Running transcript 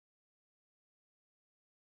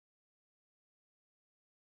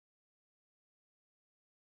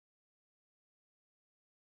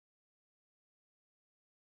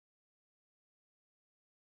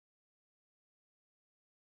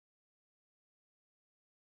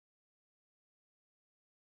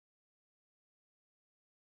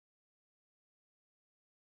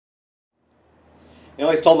I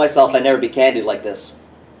always told myself I'd never be candid like this.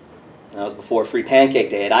 That was before free pancake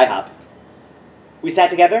day at IHOP. We sat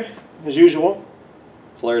together, as usual,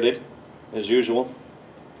 flirted, as usual.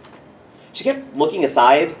 She kept looking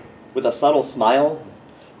aside with a subtle smile.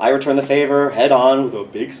 I returned the favor head on with a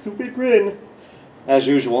big stupid grin, as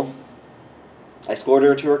usual. I escorted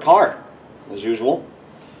her to her car, as usual.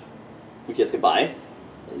 We kissed goodbye,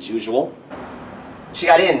 as usual. She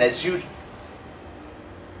got in, as usual.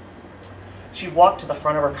 She walked to the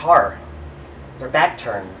front of her car, with her back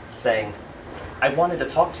turned, saying, "I wanted to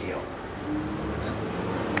talk to you."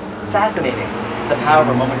 Fascinating, the power of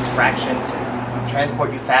a moment's fraction to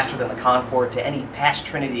transport you faster than the Concorde to any past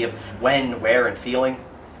trinity of when, where, and feeling.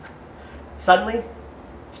 Suddenly,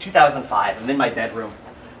 it's 2005. I'm in my bedroom,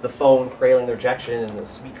 the phone crailing the rejection and the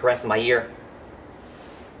sweet caress in my ear.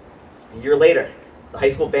 A year later, the high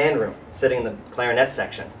school band room, sitting in the clarinet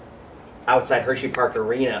section. Outside Hershey Park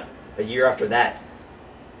Arena, a year after that,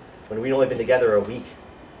 when we'd only been together a week.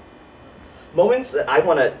 Moments that I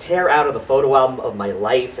want to tear out of the photo album of my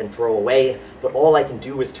life and throw away, but all I can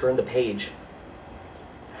do is turn the page.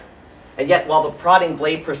 And yet, while the prodding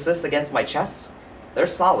blade persists against my chest,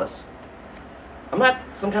 there's solace. I'm not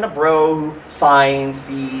some kind of bro who finds,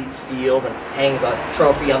 feeds, feels, and hangs a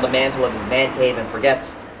trophy on the mantle of his man cave and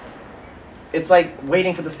forgets. It's like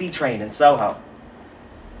waiting for the C train in Soho.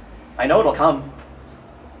 I know it'll come,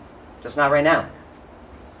 just not right now.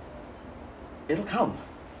 It'll come,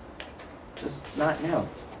 just not now.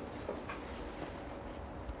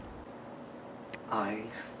 I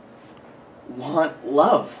want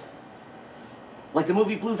love. Like the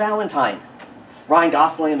movie Blue Valentine. Ryan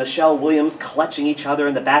Gosling and Michelle Williams clutching each other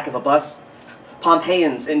in the back of a bus.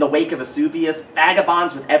 Pompeians in the wake of Vesuvius,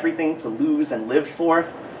 vagabonds with everything to lose and live for.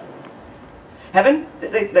 Heaven,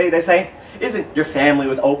 they say, isn't your family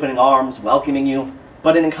with opening arms welcoming you,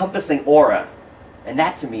 but an encompassing aura. And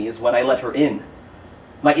that to me is when I let her in.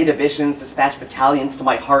 My inhibitions dispatch battalions to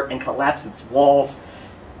my heart and collapse its walls.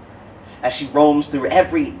 As she roams through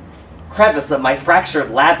every crevice of my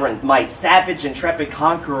fractured labyrinth, my savage, intrepid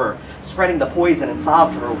conqueror, spreading the poison and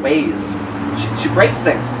sob for her ways. She breaks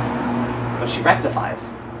things, but she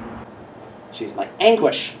rectifies. She's my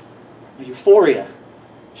anguish, my euphoria.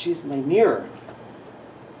 She's my mirror.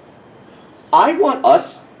 I want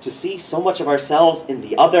us to see so much of ourselves in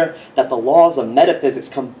the other that the laws of metaphysics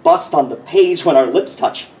combust on the page when our lips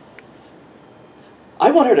touch.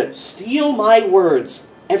 I want her to steal my words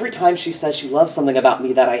every time she says she loves something about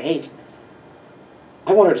me that I hate.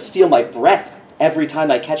 I want her to steal my breath every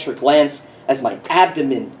time I catch her glance as my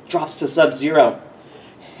abdomen drops to sub-zero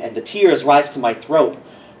and the tears rise to my throat.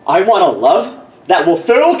 I want a love that will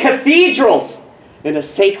fill cathedrals in a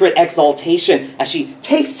sacred exaltation as she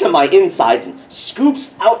takes to my insides and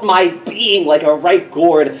scoops out my being like a ripe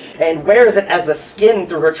gourd and wears it as a skin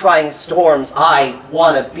through her trying storms. I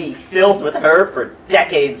want to be filled with her for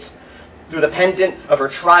decades, through the pendant of her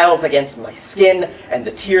trials against my skin and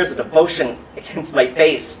the tears of devotion against my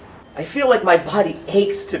face. I feel like my body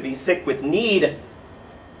aches to be sick with need,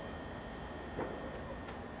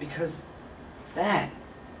 because that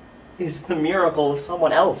is the miracle of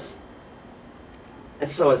someone else. And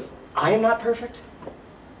so as I am not perfect,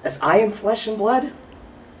 as I am flesh and blood,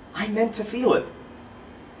 I'm meant to feel it.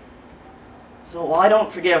 So while I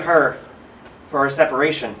don't forgive her for our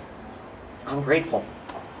separation, I'm grateful.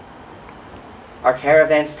 Our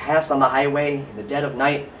caravans passed on the highway in the dead of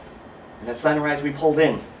night, and at sunrise we pulled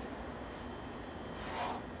in.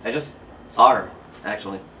 I just saw her,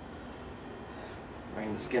 actually,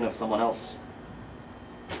 wearing the skin of someone else.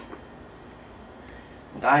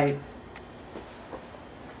 And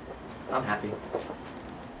I'm happy.